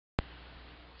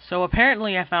So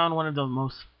apparently I found one of the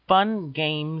most fun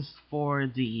games for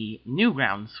the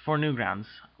Newgrounds,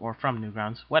 or from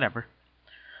Newgrounds, whatever.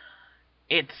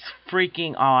 It's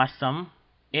freaking awesome.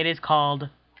 It is called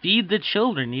Feed the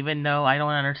Children, even though I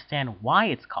don't understand why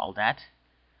it's called that.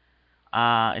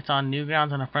 It's on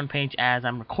Newgrounds on the front page as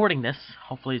I'm recording this.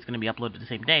 Hopefully it's going to be uploaded the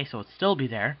same day, so it'll still be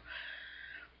there.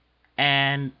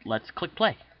 And let's click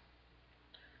play.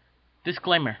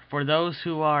 Disclaimer, for those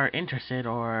who are interested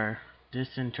or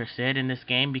disinterested in this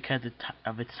game because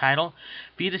of its title,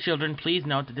 Feed the Children, please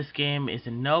note that this game is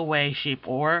in no way, shape,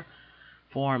 or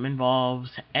form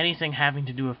involves anything having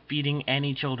to do with feeding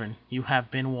any children. You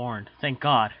have been warned. Thank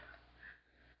God.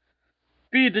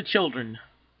 Feed the Children.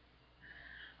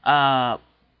 My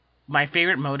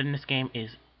favorite mode in this game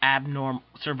is speedrun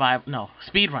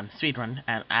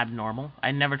and abnormal.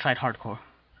 I never tried hardcore.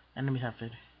 Enemies have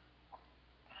food.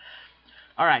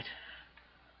 Alright.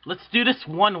 Let's do this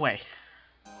one way.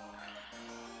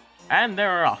 And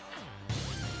they're off.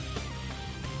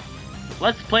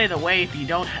 Let's play the way if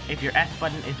your S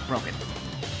button is broken.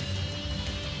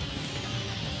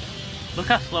 Look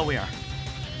how slow we are.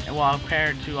 And while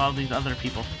compared to all these other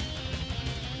people.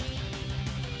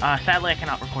 Sadly I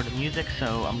cannot record the music,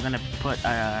 so I'm gonna put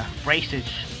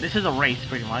raceage. This is a race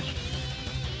pretty much.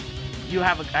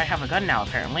 I have a gun now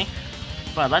apparently.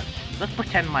 But let's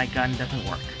pretend my gun doesn't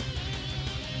work.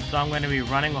 So I'm gonna be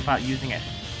running without using it.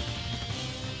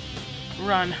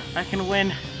 Run. I can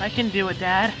win. I can do it,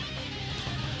 Dad.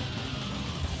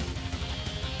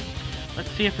 Let's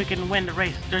see if we can win the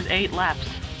race. There's 8 laps.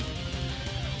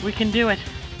 We can do it.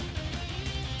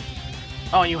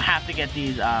 Oh, you have to get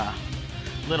these,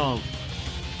 little,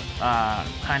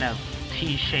 kind of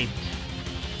T-shaped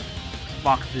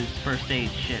boxes, first aid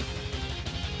shit.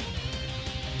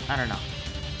 I don't know.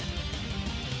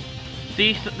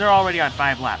 See, so they're already at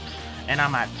 5 laps. And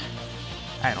I'm at,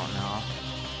 I don't know.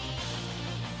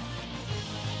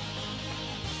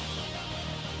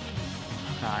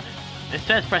 God. It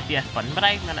says press the S button, but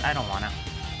I don't wanna.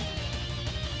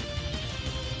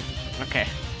 Okay.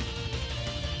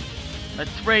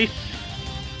 Let's race.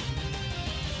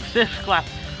 6 laps.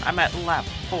 I'm at lap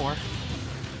 4.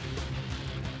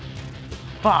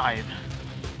 5.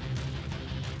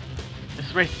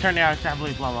 This race is turning out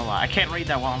exactly blah blah blah. I can't read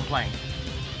that while I'm playing.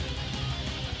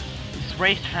 This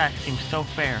racetrack seems so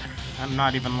fair. I'm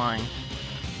not even lying.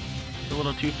 It's a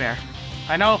little too fair.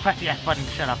 I know, press the S button,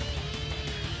 shut up.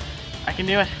 I can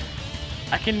do it.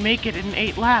 I can make it in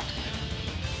 8 laps.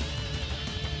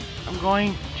 I'm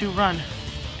going to run.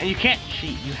 And you can't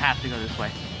cheat, you have to go this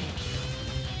way.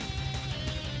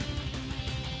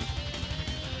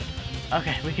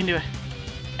 Okay, we can do it.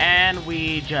 And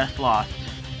we just lost.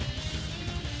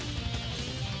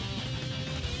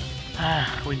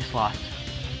 We just lost.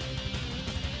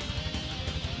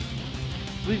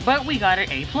 But we got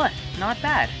an A+. Not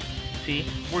bad. See,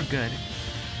 we're good.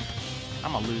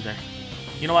 I'm a loser.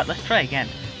 You know what? Let's try again.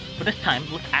 But this time,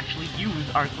 let's actually use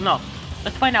our... No.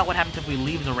 Let's find out what happens if we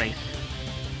leave the race.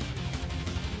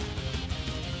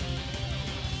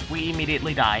 We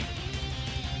immediately die.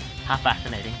 How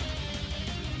fascinating.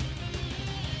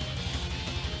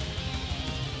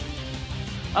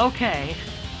 Okay.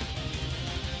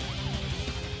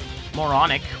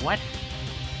 Moronic. What?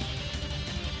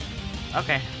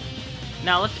 Okay.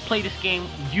 Now let's play this game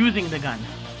using the gun.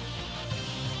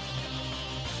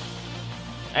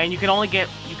 And you can only get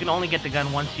the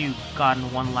gun once you've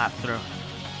gotten 1 lap through.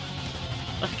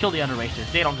 Let's kill the other racers.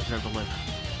 They don't deserve to live.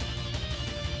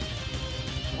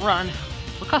 Run.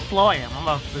 Look how slow I am. I'm a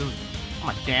buffoon.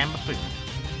 I'm a damn buffoon.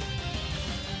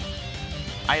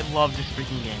 I love this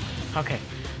freaking game. Okay,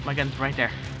 my gun's right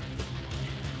there.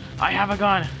 I have a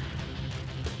gun.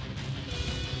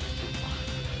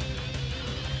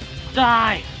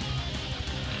 Die!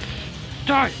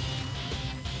 Die!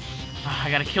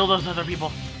 I gotta kill those other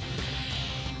people.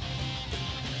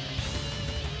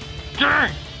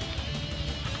 Darn!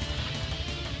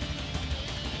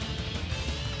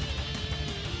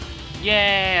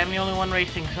 Yay, I'm the only one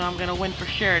racing, so I'm gonna win for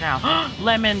sure now.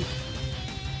 Lemons!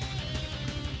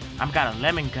 I've got a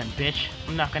lemon gun, bitch.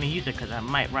 I'm not gonna use it because I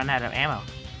might run out of ammo.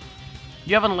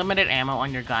 You have unlimited ammo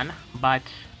on your gun, but...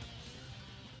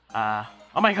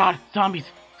 oh my god, zombies!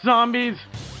 Zombies!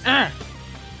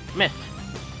 Missed.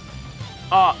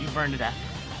 Oh, you burned to death.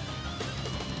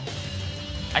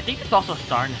 I think there's also a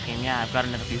star in this game. Yeah, I've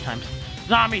gotten it a few times.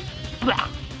 Zombies! Blah!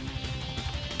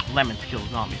 Lemons kill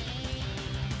zombies.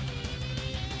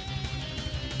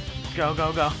 Go,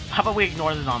 go, go. How about we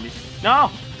ignore the zombies? No!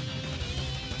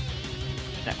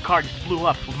 That car just blew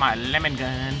up with my lemon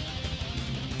gun.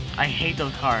 I hate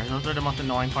those cars. Those are the most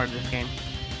annoying part of this game.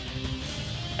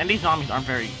 And these zombies aren't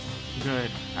very good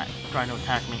at trying to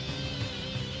attack me.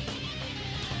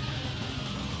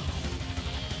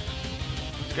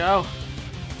 Let's go.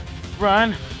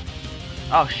 Run.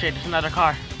 Oh shit, there's another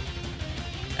car.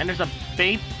 And there's a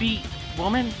baby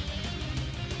woman.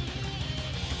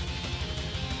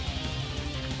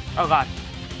 Oh god.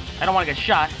 I don't want to get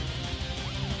shot.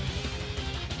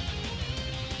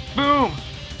 Boom!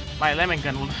 My lemon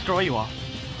gun will destroy you all.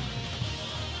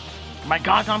 My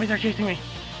god, zombies are chasing me.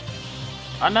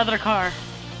 Another car.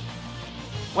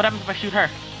 What happens if I shoot her?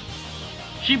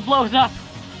 She blows up.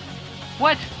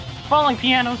 What? Falling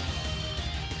pianos.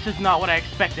 This is not what I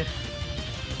expected.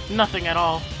 Nothing at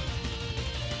all.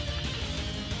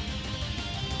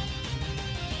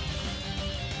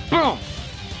 Boom!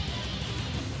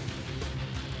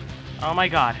 Oh my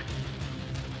god.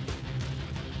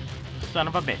 Son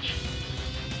of a bitch.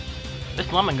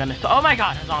 This lemon gun is so— oh my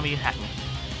god, a zombie attacked me.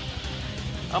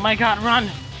 Oh my god, run!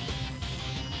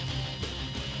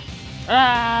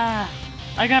 Ah!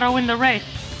 I gotta win the race.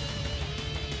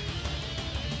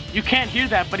 You can't hear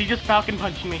that, but he just falcon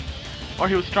punched me. Or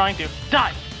he was trying to.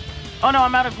 Die! Oh no,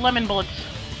 I'm out of lemon bullets.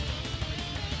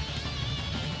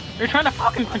 They're trying to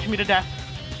falcon punch me to death.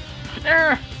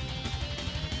 Die,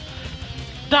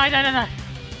 die, die, die!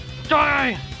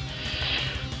 Die!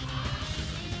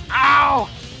 Ow!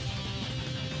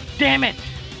 Damn it!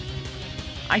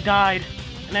 I died,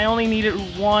 and I only needed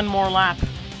one more lap.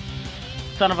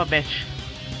 Son of a bitch.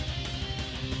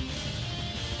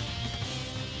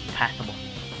 Passable.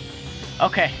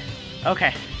 Okay,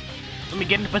 okay. Let me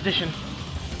get into position.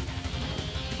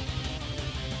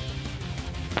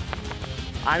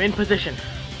 I'm in position.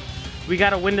 We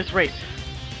gotta win this race.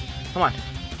 Come on.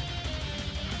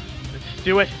 Let's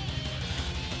do it.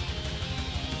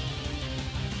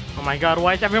 Oh my god,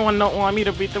 why does everyone not want me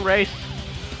to beat the race?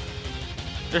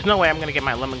 There's no way I'm gonna get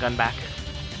my lemon gun back.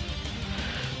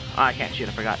 Oh, I can't shoot,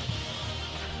 I forgot.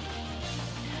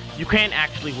 You can't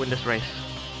actually win this race.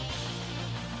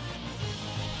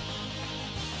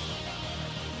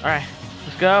 Alright,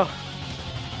 let's go.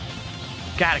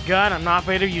 Got a gun, I'm not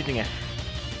afraid of using it.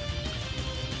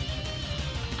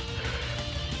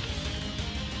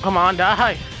 Come on,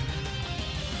 die!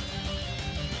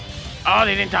 Oh,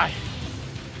 they didn't die.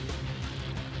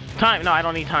 Time! No, I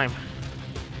don't need time.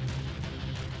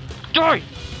 Die!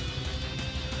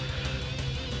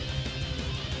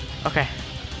 Okay.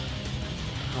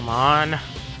 Come on.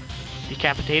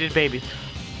 Decapitated babies.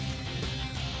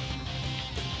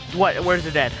 What? Where's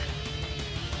the dead?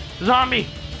 Zombie!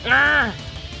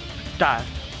 Die.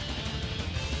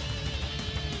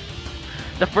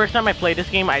 The first time I played this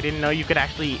game, I didn't know you could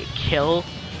actually kill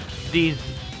these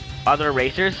other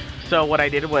racers. So what I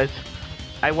did was,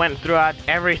 I went throughout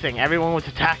everything. Everyone was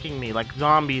attacking me, like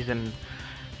zombies and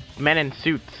men in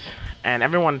suits. And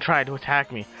everyone tried to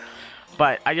attack me.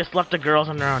 But I just left the girls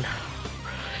on their own.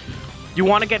 You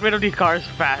want to get rid of these cars as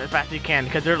fast as you can,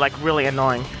 because they're like really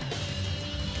annoying.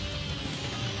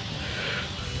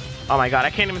 Oh my god, I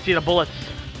can't even see the bullets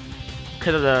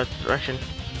because of the direction.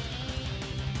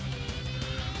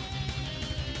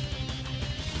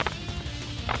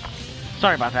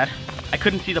 Sorry about that. I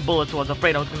couldn't see the bullets, so I was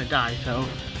afraid I was gonna die, so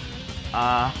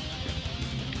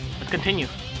let's continue.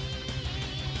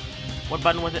 What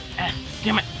button was it? S.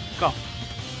 Damn it! Go.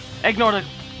 Ignore the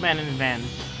man in vans.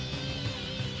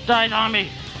 Die, zombie!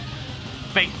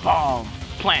 Baseball!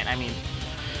 Plant, I mean.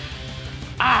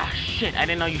 Ah, shit, I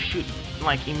didn't know you shoot,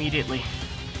 like, immediately.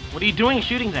 What are you doing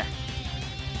shooting there?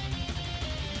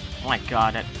 Oh my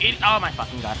god, oh my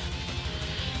fucking god.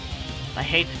 I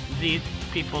hate these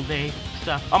people, they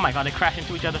suck. Oh my god, they crash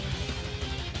into each other.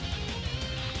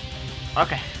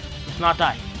 Okay, let's not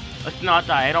die. Let's not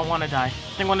die, I don't want to die.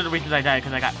 I think one of the reasons I died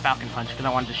because I got falcon punched, because I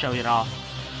wanted to show you it all.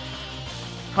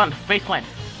 Come on, face plant.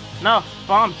 No,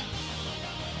 bombs.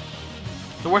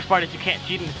 The worst part is you can't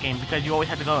cheat in this game because you always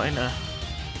have to go in the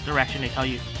direction they tell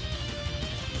you.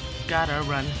 Gotta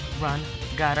run, run,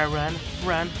 gotta run,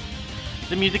 run.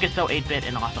 The music is so 8-bit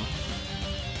and awesome.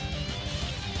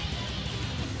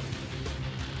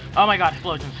 Oh my god,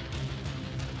 explosions.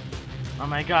 Oh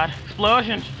my god,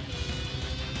 explosions!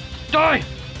 Die!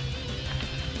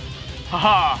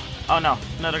 Haha! Oh no,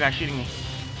 another guy shooting me.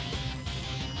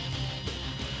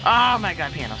 Oh my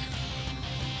god, pianos.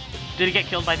 Did he get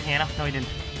killed by the piano? No, he didn't.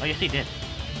 Oh, yes, he did.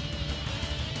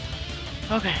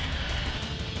 Okay.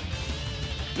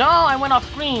 No, I went off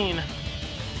screen!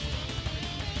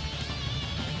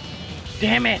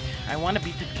 Damn it! I want to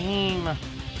beat this game.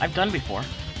 I've done before.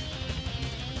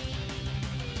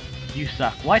 You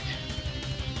suck. What?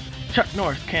 Chuck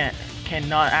Norris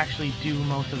cannot actually do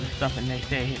most of the stuff and they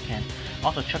say he can.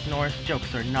 Also, Chuck Norris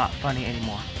jokes are not funny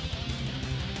anymore.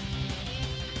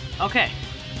 Okay.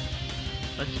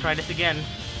 Let's try this again.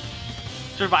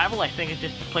 Survival, I think, is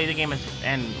just to play the game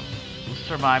and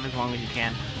survive as long as you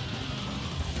can.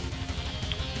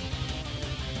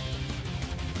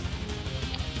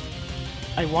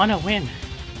 I wanna win.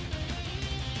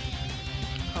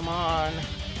 Come on.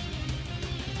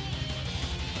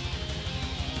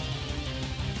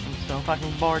 I'm so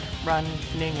fucking bored running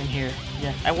in here.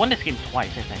 Yes, I won this game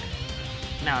twice, I think.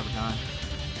 Now I'm gone.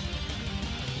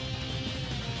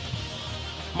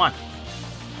 Come on.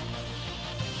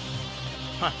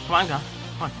 Come on, guys.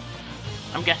 Come on.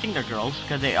 I'm guessing they're girls,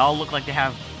 because they all look like they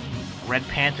have red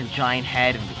pants and giant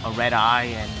head and a red eye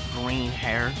and green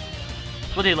hair.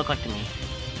 That's what they look like to me.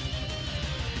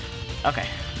 Okay.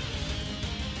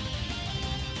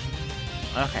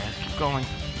 Okay, let's keep going.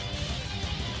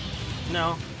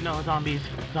 No, no zombies.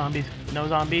 Zombies. No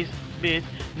zombies. Bees.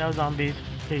 No zombies.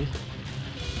 Please.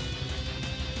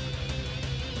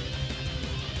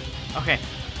 Okay.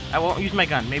 I won't use my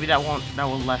gun. Maybe that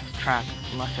will less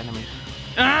enemies.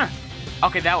 Ah!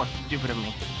 Okay, that was stupid of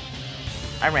me.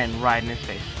 I ran right in his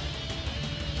face.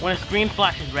 When a screen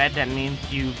flashes red, that means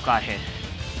you've got hit.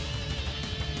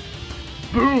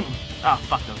 Boom! Oh,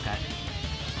 fuck those guys.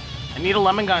 I need a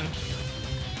lemon gun.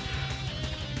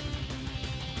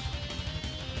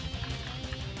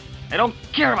 I don't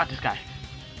care about this guy.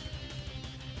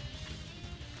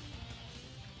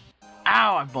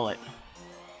 Ow, a bullet.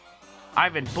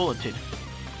 I've been bulleted.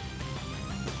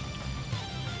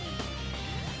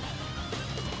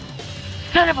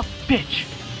 Son of a bitch!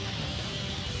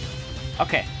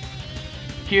 Okay.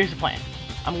 Here's the plan.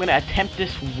 I'm gonna attempt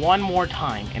this one more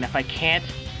time, and if I can't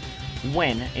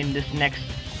win in this next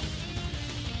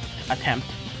attempt,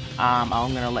 I'm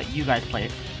gonna let you guys play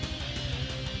it.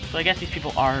 So I guess these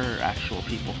people are actual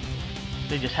people.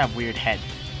 They just have weird heads.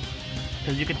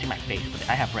 Because you can see my face, but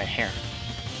I have red hair.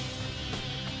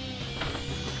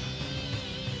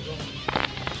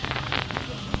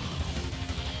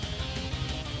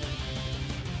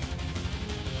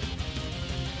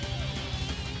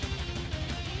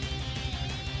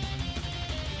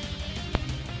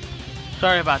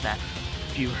 Sorry about that,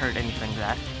 if you heard anything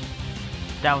that.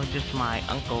 That was just my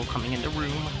uncle coming in the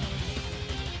room.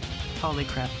 Holy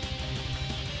crap.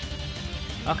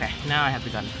 Okay, now I have the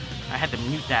gun. I had to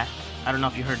mute that. I don't know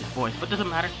if you heard his voice, but doesn't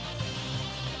matter.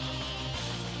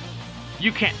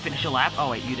 You can't finish a lap.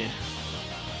 Oh wait, you did.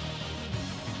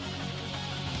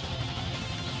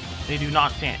 They do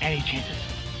not stand any chances.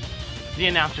 The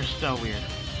announcer's so weird.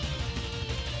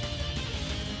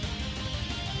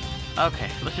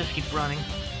 Okay, let's just keep running.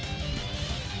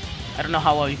 I don't know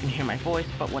how well you can hear my voice,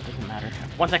 but what doesn't matter.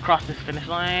 Once I cross this finish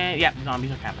line, yep,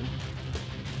 zombies are happening.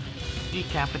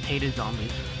 Decapitated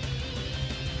zombies.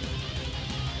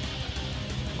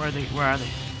 Where are they? Where are they?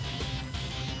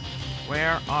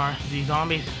 Where are the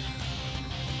zombies?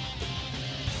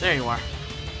 There you are.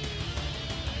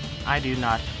 I do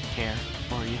not care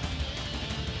for you.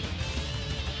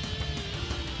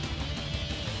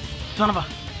 Son of a...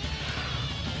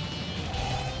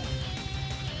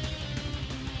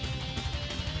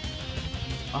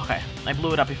 Okay, I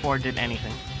blew it up before it did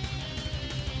anything.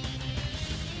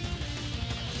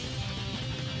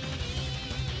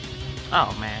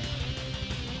 Oh man.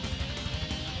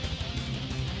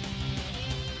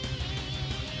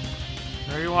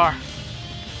 There you are.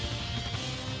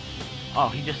 Oh,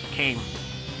 he just came.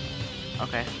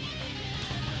 Okay.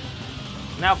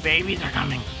 Now babies are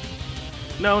coming.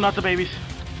 No, not the babies.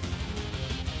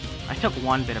 I took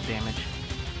one bit of damage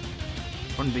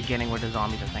from the beginning with the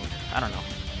zombies, I think. I don't know.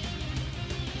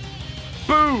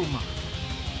 Boom!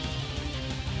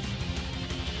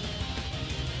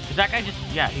 Is that guy just...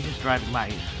 yeah, he's just driving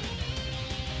by.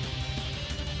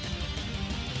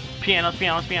 Pianos,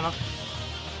 pianos, pianos.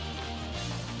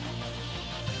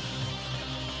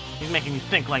 He's making you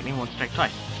think lightning won't strike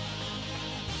twice.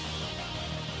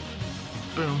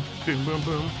 Boom, boom, boom,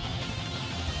 boom.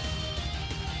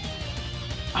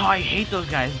 Oh, I hate those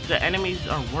guys. The enemies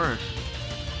are worse.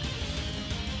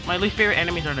 My least favorite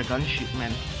enemies are the gun shoot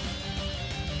men.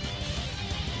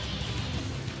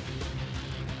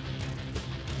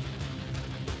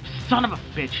 Son of a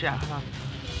bitch.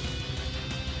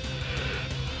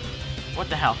 What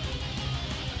the hell?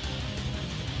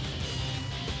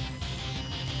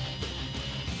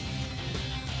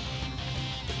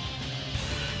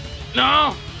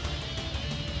 No!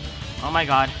 Oh my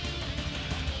god.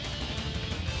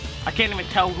 I can't even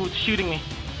tell who's shooting me.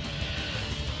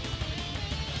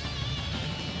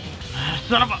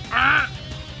 Son of a...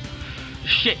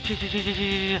 Shit, shit, shit, shit, shit,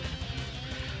 shit.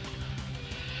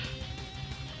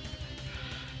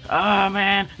 Oh,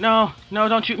 man. No, no,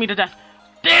 don't shoot me to death.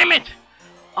 Damn it!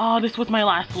 Oh, this was my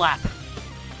last lap.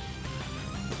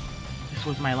 This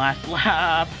was my last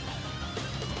lap.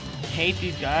 I hate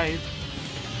these guys.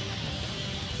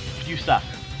 You suck.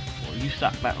 Well, you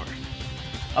suck, but worse.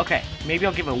 Okay, maybe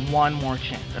I'll give it one more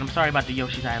chance. And I'm sorry about the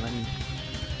Yoshi's Island.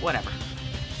 Whatever.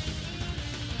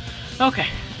 Okay,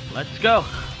 let's go.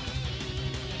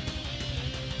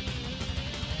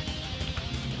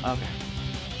 Okay.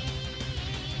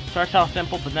 Starts out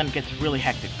simple, but then it gets really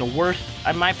hectic. The worst,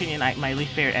 in my opinion, my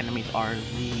least favorite enemies are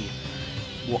the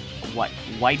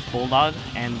white bulldog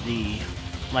and the,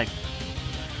 like,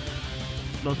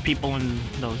 those people in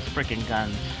those freaking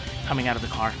guns coming out of the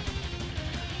car.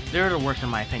 They're the worst in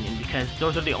my opinion, because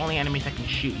those are the only enemies that can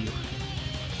shoot you.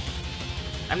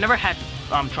 I've never had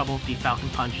trouble with the Falcon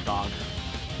Punch dog.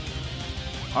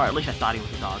 Or at least I thought he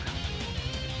was a dog.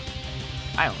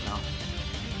 I don't know.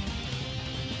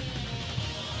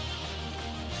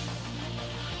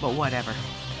 But whatever.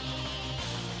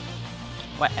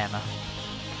 Whatever.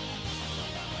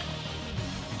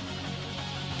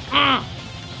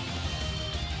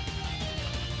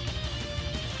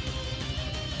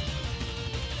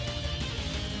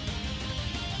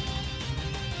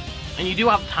 And you do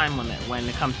have a time limit when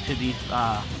it comes to these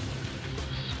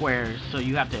squares, so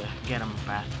you have to get them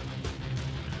fast.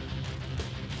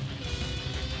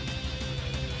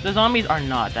 The zombies are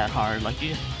not that hard. Like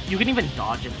you can even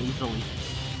dodge them easily.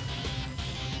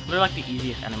 They're like the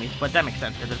easiest enemies, but that makes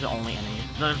sense because they're the only enemies.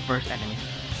 They're the first enemies.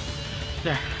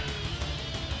 There.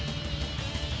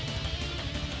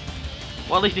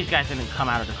 Well, at least these guys didn't come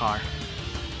out of the car.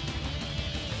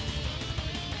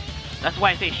 That's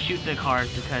why I say shoot the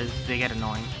cars, because they get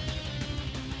annoying.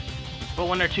 But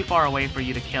when they're too far away for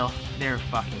you to kill, they're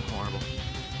fucking horrible.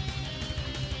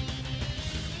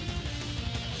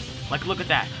 Like, look at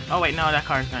that. Oh wait, no, that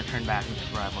car's gonna turn back and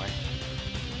just drive away.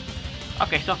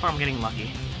 Okay, so far I'm getting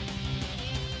lucky.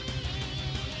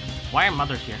 Why are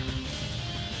mothers here?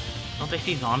 Don't they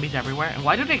see zombies everywhere? And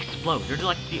why do they explode? They're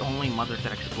like the only mothers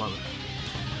that explode.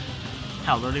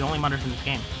 Hell, they're the only mothers in this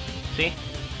game. See?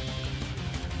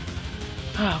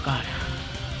 Oh god.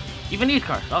 Even these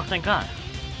cars. Oh, thank god.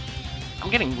 I'm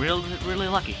getting really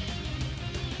lucky.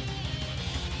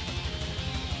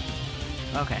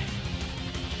 Okay.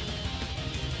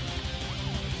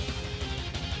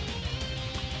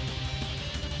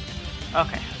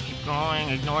 Okay, keep going.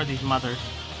 Ignore these mothers.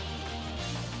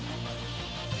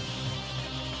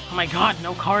 Oh my god,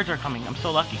 no cars are coming. I'm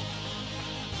so lucky.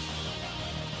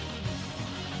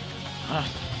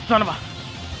 Son of a...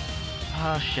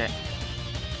 Oh shit.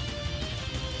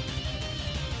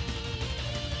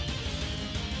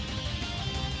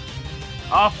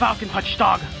 Oh, Falcon Punch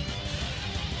dog!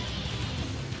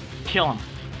 Kill him.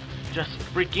 Just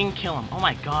freaking kill him. Oh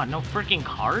my god, no freaking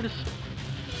cars?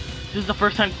 This is the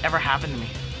first time it's ever happened to me.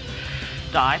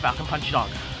 Die, Falcon Punch dog.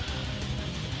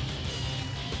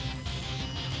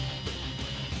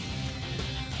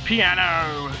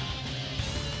 Piano!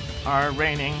 Are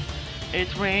raining.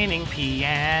 It's raining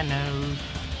pianos.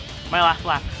 My last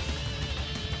lap.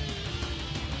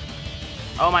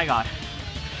 Oh my god.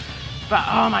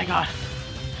 Oh my god.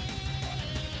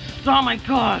 Oh my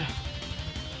god!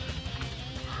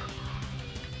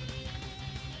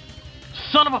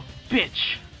 Son of a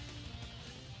bitch!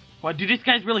 What, do these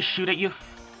guys really shoot at you?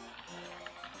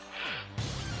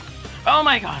 Oh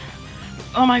my god!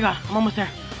 Oh my god, I'm almost there.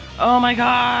 Oh my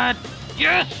god!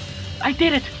 Yes! I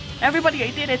did it! Everybody, I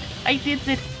did it! I did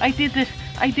it! I did it!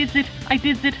 I did it! I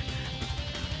did it!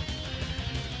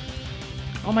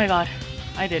 Oh my god,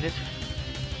 I did it.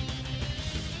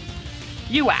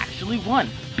 You actually won!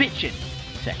 Bitchin'!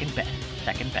 Second best.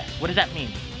 Second best. What does that mean?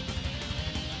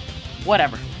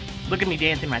 Whatever. Look at me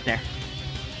dancing right there.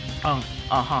 Oh,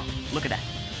 uh-huh. Look at that.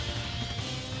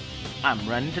 I'm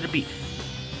running to the beat.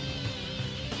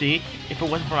 See? If it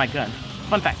wasn't for my gun.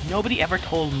 Fun fact, nobody ever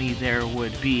told me there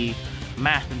would be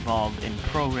math involved in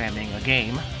programming a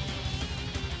game.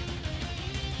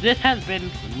 This has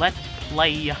been Let's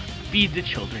Play Feed the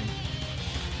Children.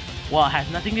 While it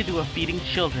has nothing to do with feeding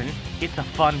children, it's a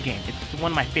fun game. It's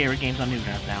one of my favorite games on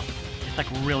Newgrounds now. It's like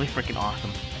really freaking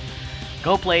awesome.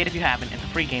 Go play it if you haven't. It's a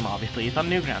free game, obviously. It's on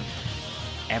Newgrounds.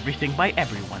 Everything by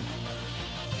everyone.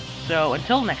 So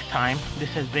until next time, this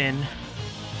has been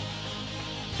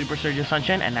Super Sergio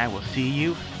Sunshine, and I will see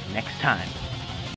you next time.